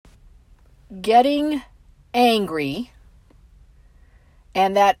getting angry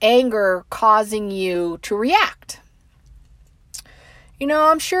and that anger causing you to react.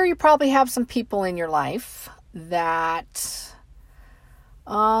 I'm sure you probably have some people in your life that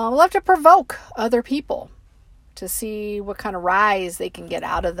love to provoke other people to see what kind of rise they can get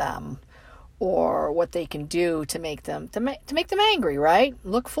out of them or what they can do to make them angry, right?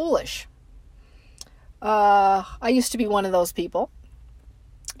 Look foolish. I used to be one of those people.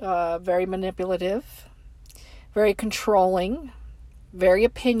 Very manipulative, very controlling, very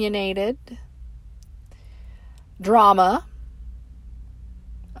opinionated, drama,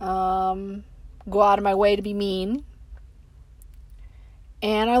 go out of my way to be mean.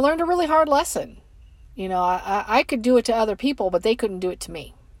 And I learned a really hard lesson. I could do it to other people, but they couldn't do it to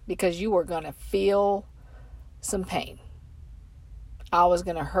me because you were going to feel some pain. I was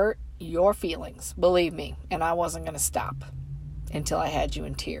going to hurt your feelings, believe me, and I wasn't going to stop until I had you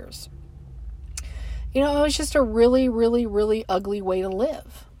in tears. It was just a really, really, really ugly way to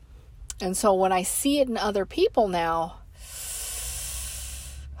live. And so when I see it in other people now,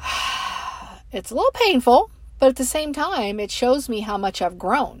 it's a little painful, but at the same time, it shows me how much I've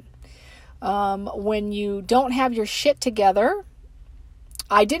grown. When you don't have your shit together,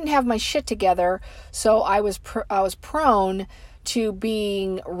 I didn't have my shit together, so I was prone to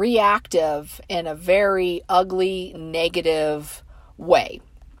being reactive in a very ugly, negative way.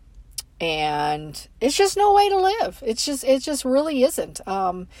 And it's just no way to live. It just really isn't.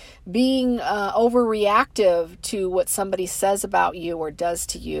 Being overreactive to what somebody says about you or does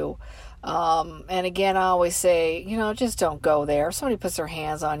to you. And again, I always say, just don't go there. If somebody puts their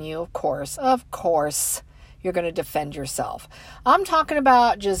hands on you, of course, you're going to defend yourself. I'm talking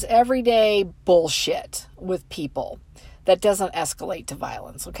about just everyday bullshit with people that doesn't escalate to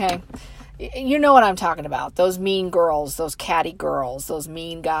violence, okay? You know what I'm talking about. Those mean girls, those catty girls, those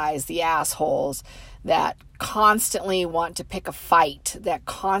mean guys, the assholes that constantly want to pick a fight, that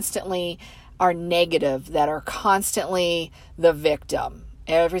constantly are negative, that are constantly the victim.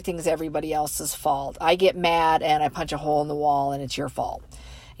 Everything's everybody else's fault. I get mad and I punch a hole in the wall and it's your fault.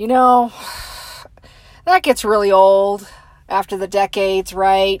 That gets really old after the decades,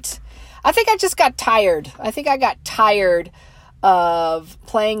 right? I think I just got tired. I think I got tired of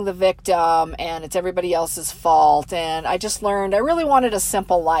playing the victim and it's everybody else's fault. And I just learned I really wanted a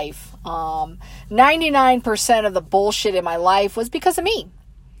simple life. 99% of the bullshit in my life was because of me.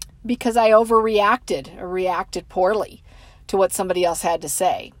 Because I overreacted or reacted poorly to what somebody else had to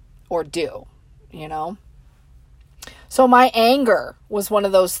say or do, So my anger was one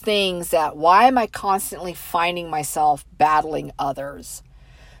of those things that, why am I constantly finding myself battling others?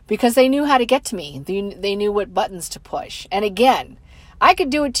 Because they knew how to get to me. They knew what buttons to push. And again, I could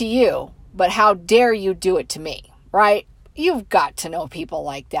do it to you, but how dare you do it to me, right? You've got to know people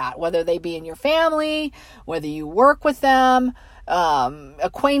like that, whether they be in your family, whether you work with them,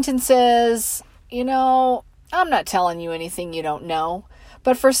 acquaintances, I'm not telling you anything you don't know.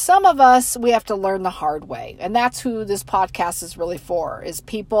 But for some of us, we have to learn the hard way. And that's who this podcast is really for, is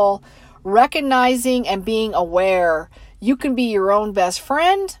people recognizing and being aware you can be your own best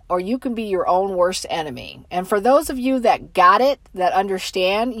friend or you can be your own worst enemy. And for those of you that got it, that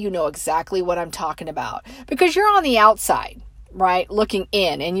understand, you know exactly what I'm talking about. Because you're on the outside, right, looking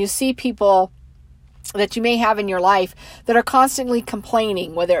in, and you see people that you may have in your life that are constantly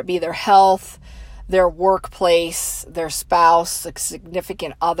complaining, whether it be their health, their workplace, their spouse, a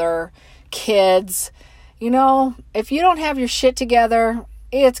significant other, kids. If you don't have your shit together,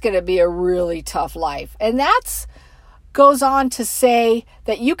 it's going to be a really tough life. And that's goes on to say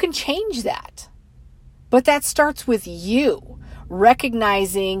that you can change that. But that starts with you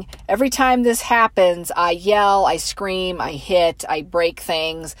recognizing every time this happens, I yell, I scream, I hit, I break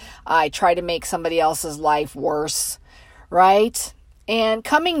things, I try to make somebody else's life worse, right? And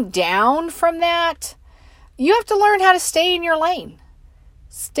coming down from that, you have to learn how to stay in your lane.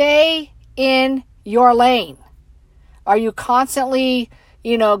 Stay in your lane. Are you constantly,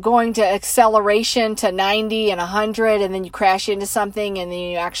 going to acceleration to 90 and 100 and then you crash into something and then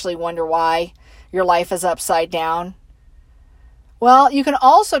you actually wonder why your life is upside down? Well, you can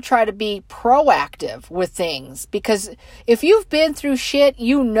also try to be proactive with things, because if you've been through shit,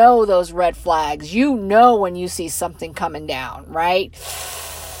 you know those red flags. You know when you see something coming down, right?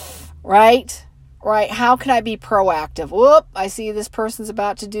 Right? How can I be proactive? Whoop, I see this person's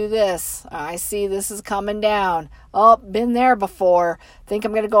about to do this. I see this is coming down. Oh, been there before. Think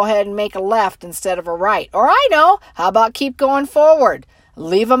I'm going to go ahead and make a left instead of a right. Or I know, how about keep going forward?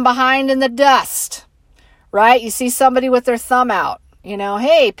 Leave them behind in the dust. Right? You see somebody with their thumb out.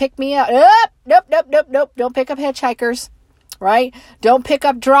 Hey, pick me up. Nope. Don't pick up hitchhikers. Right? Don't pick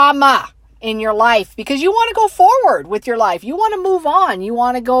up drama. in your life because you want to go forward with your life. You want to move on. You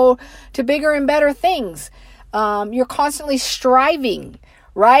want to go to bigger and better things. You're constantly striving,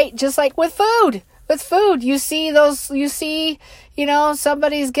 right? Just like with food. With food, you see,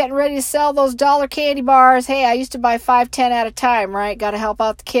 somebody's getting ready to sell those dollar candy bars. Hey, I used to buy 5, 10 at a time, right? Got to help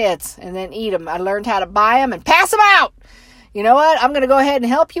out the kids and then eat them. I learned how to buy them and pass them out. You know what? I'm going to go ahead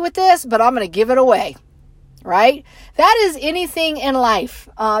and help you with this, but I'm going to give it away, right? That is anything in life.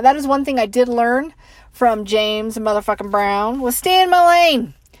 That is one thing I did learn from James motherfucking Brown was stay in my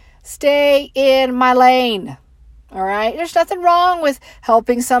lane. Stay in my lane. All right. There's nothing wrong with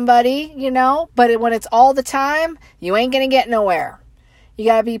helping somebody, but when it's all the time, you ain't going to get nowhere. You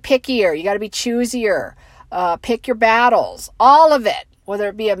got to be pickier. You got to be choosier. Pick your battles, all of it, whether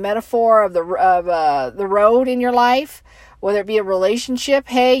it be a metaphor of the road in your life, whether it be a relationship.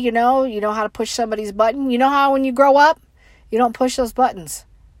 Hey, you know how to push somebody's button. You know how when you grow up, you don't push those buttons.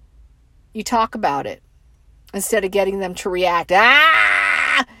 You talk about it instead of getting them to react.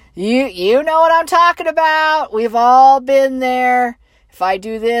 You know what I'm talking about. We've all been there. If I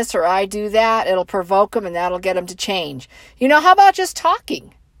do this or I do that, it'll provoke them and that'll get them to change. How about just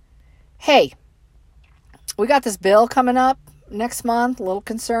talking? Hey, we got this bill coming up next month. A little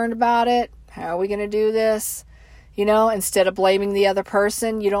concerned about it. How are we going to do this? Instead of blaming the other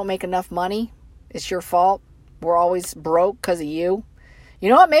person, you don't make enough money. It's your fault. We're always broke because of you. You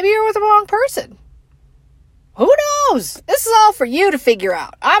know what? Maybe you're with the wrong person. Who knows? This is all for you to figure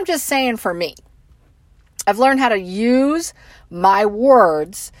out. I'm just saying for me. I've learned how to use my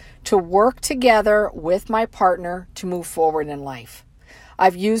words to work together with my partner to move forward in life.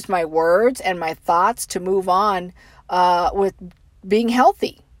 I've used my words and my thoughts to move on with being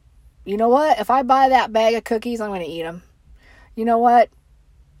healthy. You know what? If I buy that bag of cookies, I'm going to eat them. You know what?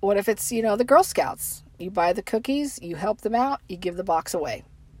 What if it's, the Girl Scouts? You buy the cookies, you help them out, you give the box away.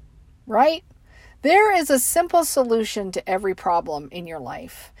 Right? There is a simple solution to every problem in your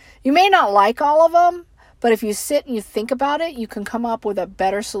life. You may not like all of them, but if you sit and you think about it, you can come up with a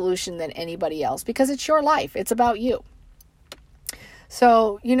better solution than anybody else because it's your life. It's about you.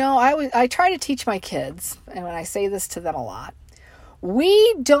 So, I try to teach my kids, and when I say this to them a lot,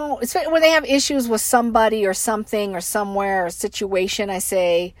 we don't, especially when they have issues with somebody or something or somewhere or a situation, I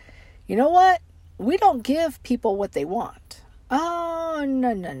say, you know what? We don't give people what they want. Oh,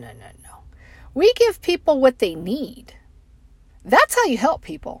 no. We give people what they need. That's how you help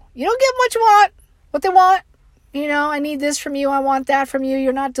people. You don't give them what they want. I need this from you. I want that from you.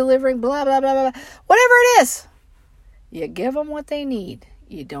 You're not delivering, blah, blah, blah, blah. Whatever it is. You give them what they need.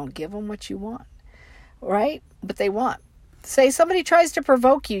 You don't give them what you want. Right? But they want. Say somebody tries to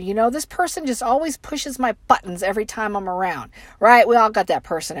provoke you. This person just always pushes my buttons every time I'm around. Right? We all got that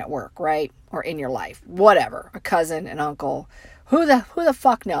person at work, right? Or in your life. Whatever. A cousin, an uncle. Who the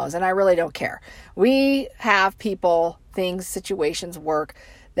fuck knows? And I really don't care. We have people, things, situations, work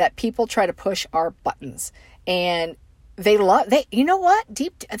that people try to push our buttons. And you know what?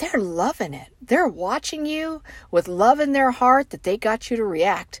 They're loving it. They're watching you with love in their heart that they got you to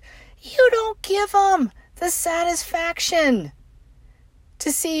react. You don't give them the satisfaction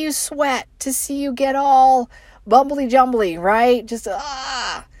to see you sweat, to see you get all bumbly jumbly, right? Just,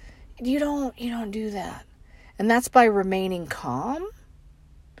 you don't do that. And that's by remaining calm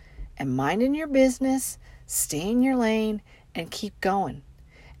and minding your business, stay in your lane, and keep going.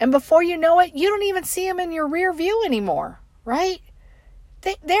 And before you know it, you don't even see them in your rear view anymore, right?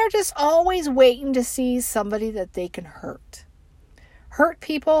 They're just always waiting to see somebody that they can hurt. Hurt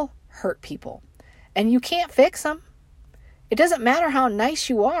people. And you can't fix them. It doesn't matter how nice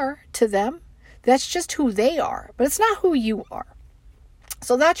you are to them. That's just who they are, but it's not who you are.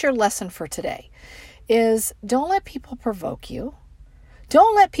 So that's your lesson for today. Is don't let people provoke you.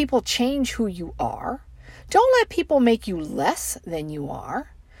 Don't let people change who you are. Don't let people make you less than you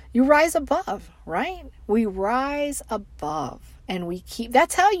are. You rise above, right? We rise above and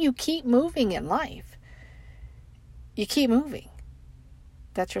that's how you keep moving in life. You keep moving.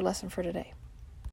 That's your lesson for today.